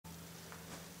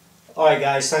Alright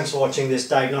guys, thanks for watching this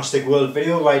Diagnostic World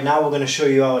video. Right now we're going to show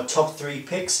you our top 3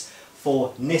 picks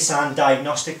for Nissan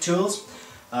Diagnostic Tools.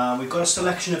 We've got a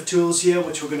selection of tools here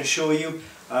which we're going to show you,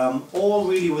 all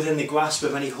really within the grasp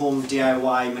of any home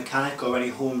DIY mechanic or any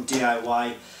home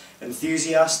DIY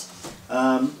enthusiast.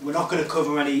 We're not going to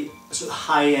cover any sort of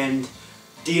high-end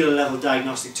dealer level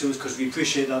diagnostic tools because we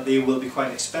appreciate that they will be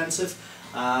quite expensive.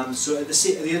 So at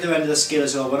the other end of the scale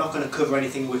as well, we're not going to cover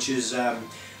anything which is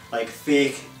like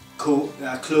fake,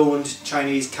 cloned,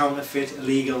 Chinese, counterfeit,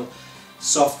 illegal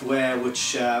software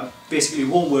which basically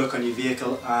won't work on your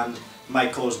vehicle and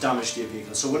might cause damage to your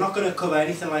vehicle. So we're not going to cover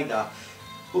anything like that.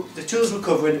 But the tools we're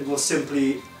covering will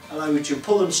simply allow you to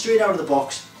pull them straight out of the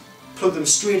box, plug them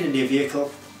straight into your vehicle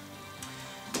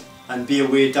and be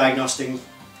away diagnosing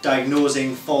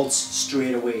faults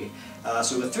straight away.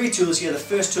 So we've got 3 tools here. The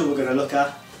first tool we're going to look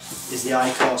at is the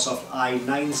iCarsoft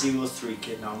i903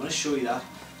 kit. Now I'm going to show you that.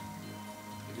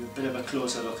 Give you a bit of a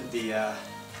closer look at the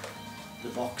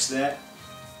box there.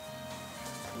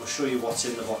 We'll show you what's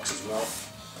in the box as well.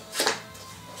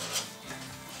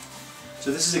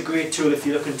 So this is a great tool if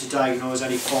you're looking to diagnose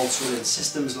any faults within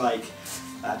systems like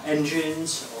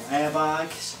engines or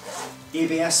airbags,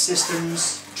 ABS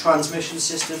systems, transmission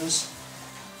systems,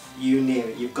 you name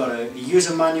it. You've got a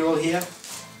user manual here,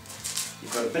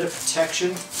 you've got a bit of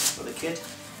protection for the kit.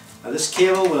 Now this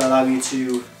cable will allow you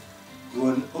to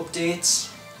run updates,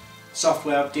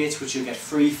 software updates which you'll get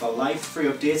free for life, free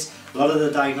updates. A lot of the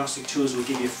diagnostic tools will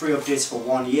give you free updates for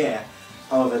 1 year,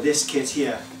 however this kit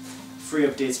here, free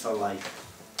updates for life.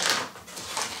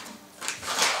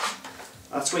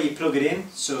 That's where you plug it in.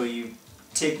 So you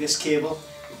take this cable,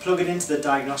 you plug it into the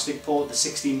diagnostic port, the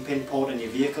 16-pin port in your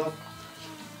vehicle.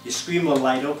 Your screen will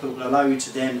light up. It will allow you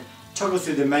to then toggle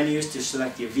through the menus to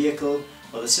select your vehicle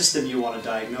or the system you want to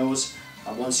diagnose,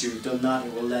 and once you've done that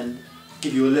it will then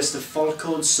give you a list of fault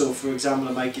codes. So for example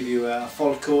it might give you a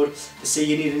fault code to say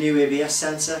you need a new ABS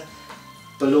sensor.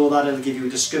 Below that it'll give you a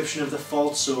description of the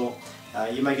fault, so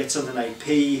you might get something like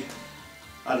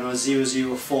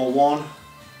P0041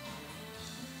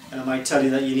 and it might tell you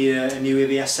that you need a new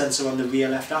ABS sensor on the rear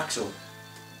left axle.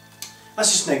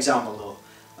 That's just an example though.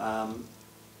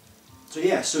 So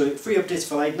yeah, so free updates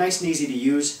for life, nice and easy to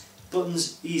use,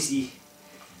 buttons, easy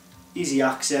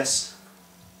access,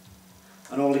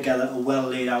 and altogether a well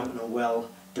laid out and a well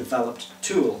developed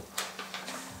tool.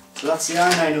 So that's the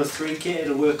i903 kit.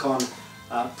 It'll work on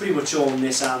pretty much all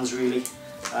Nissans really.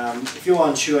 If you're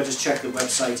unsure, just check the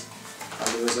website and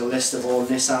there is a list of all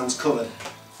Nissans covered.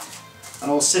 And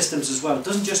all systems as well. It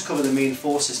doesn't just cover the main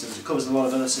 4 systems, it covers a lot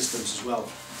of other systems as well.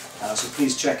 So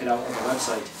please check it out on the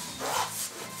website.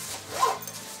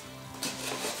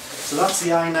 So that's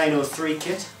the i903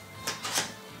 kit.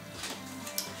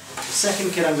 The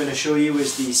second kit I'm going to show you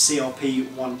is the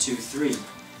CRP123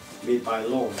 made by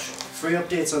Launch. Free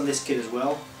updates on this kit as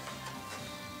well.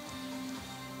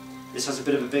 This has a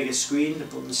bit of a bigger screen, the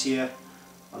buttons here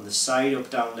on the side, up,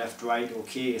 down, left, right,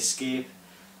 OK, escape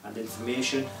and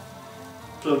information.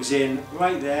 Plugs in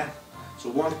right there, so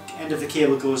one end of the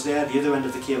cable goes there, the other end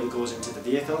of the cable goes into the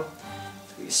vehicle.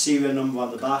 Your serial number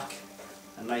on the back,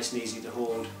 and nice and easy to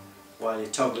hold while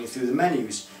you're toggling through the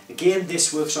menus. Again,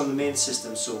 this works on the main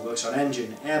system, so it works on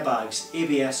engine, airbags,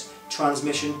 ABS,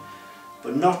 transmission,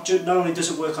 but not only does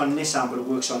it work on Nissan, but it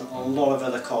works on a lot of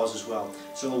other cars as well.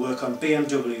 So it'll work on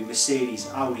BMW, Mercedes,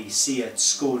 Audi, Seat,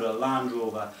 Skoda, Land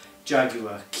Rover,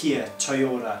 Jaguar, Kia,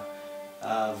 Toyota,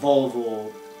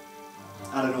 Volvo,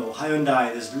 I don't know,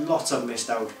 Hyundai. There's lots I've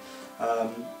missed out,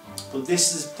 but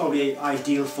this is probably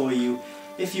ideal for you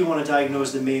if you want to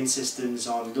diagnose the main systems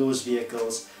on those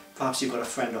vehicles. Perhaps you've got a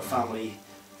friend or family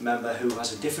member who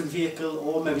has a different vehicle,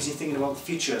 or maybe you're thinking about the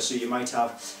future, so you might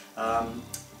have I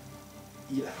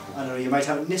don't know, you might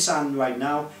have a Nissan right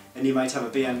now and you might have a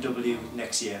BMW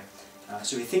next year.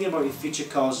 So if you're thinking about your future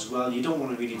cars as well, you don't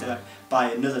want to really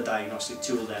buy another diagnostic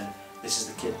tool, then this is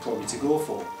the kit probably to go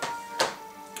for.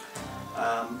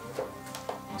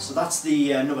 So that's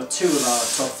the number 2 of our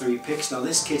top 3 picks. Now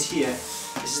this kit here,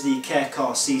 this is the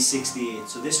CareCar C68,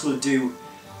 so this will do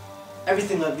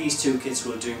everything that these 2 kits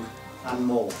will do and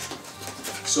more.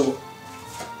 So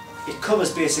it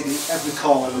covers basically every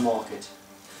car on the market,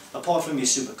 apart from your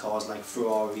supercars like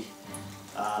Ferrari,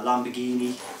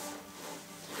 Lamborghini,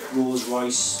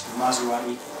 Rolls-Royce,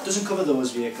 Maserati. It doesn't cover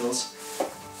those vehicles,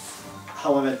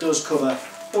 however it does cover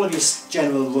all of your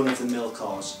general run-of-the-mill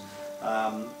cars.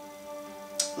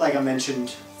 Like I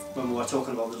mentioned when we were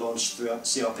talking about the Launch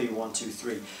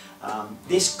CRP123,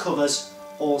 this covers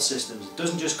all systems. It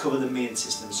doesn't just cover the main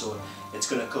system, so it's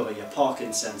going to cover your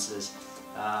parking sensors,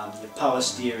 your power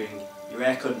steering, your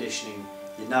air conditioning,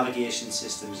 your navigation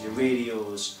systems, your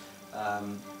radios,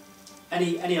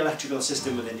 any electrical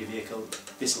system within your vehicle,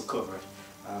 this will cover it.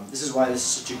 This is why this is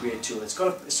such a great tool. It's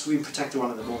got a screen protector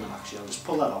on at the moment actually. I'll just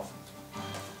pull that off.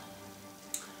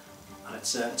 And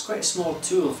it's quite a small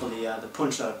tool for the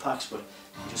punch that it packs, but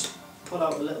you just pull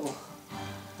out a little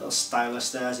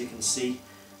stylus there, as you can see,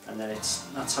 and then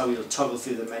that's how you'll toggle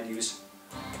through the menus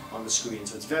on the screen.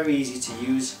 So it's very easy to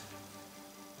use.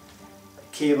 The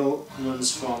cable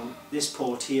runs from this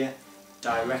port here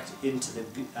direct into the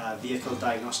vehicle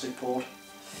diagnostic port.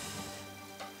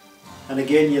 And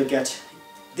again, you'll get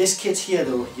this kit here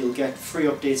though, you'll get free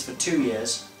updates for 2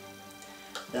 years.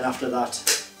 Then after that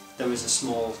there is a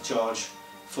small charge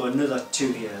for another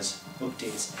 2 years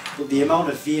updates. But the amount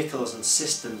of vehicles and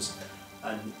systems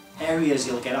and areas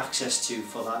you'll get access to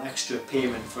for that extra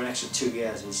payment for an extra 2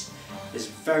 years is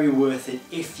very worth it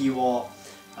if you are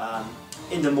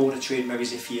in the motor trade. Maybe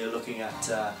if you're looking at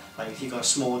like if you've got a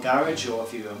small garage, or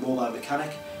if you're a mobile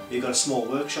mechanic, or you've got a small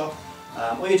workshop,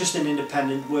 or you're just an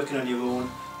independent working on your own,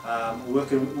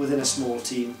 working within a small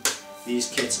team. These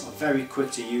kits are very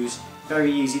quick to use,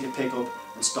 very easy to pick up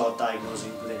and start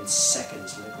diagnosing within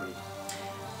seconds, literally.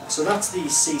 So that's the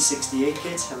C68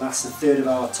 kit, and that's the third of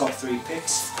our top 3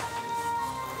 picks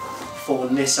for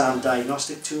Nissan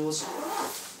Diagnostic Tools.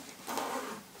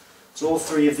 So all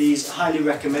 3 of these are highly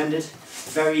recommended,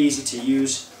 very easy to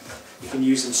use. You can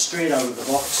use them straight out of the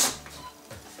box,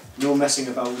 no messing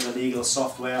about with illegal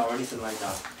software or anything like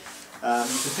that.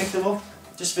 To pick them up,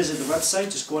 just visit the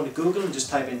website, just go onto Google and just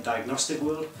type in Diagnostic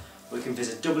World, or you can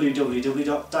visit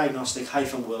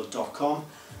www.diagnostic-world.com.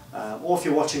 Or if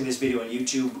you're watching this video on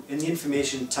YouTube, in the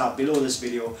information tab below this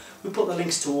video, we put the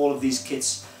links to all of these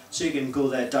kits, so you can go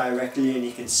there directly and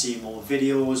you can see more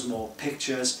videos, more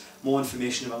pictures, more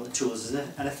information about the tools, isn't it?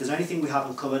 And if there's anything we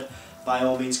haven't covered, by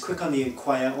all means click on the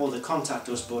inquire or the contact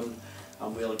us button,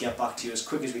 and we'll get back to you as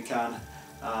quick as we can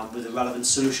with a relevant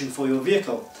solution for your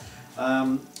vehicle.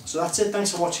 So that's it.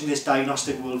 Thanks for watching this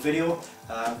Diagnostic World video.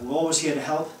 We're always here to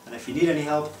help, and if you need any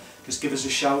help, just give us a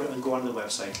shout and go on the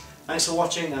website. Thanks for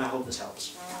watching, and I hope this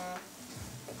helps.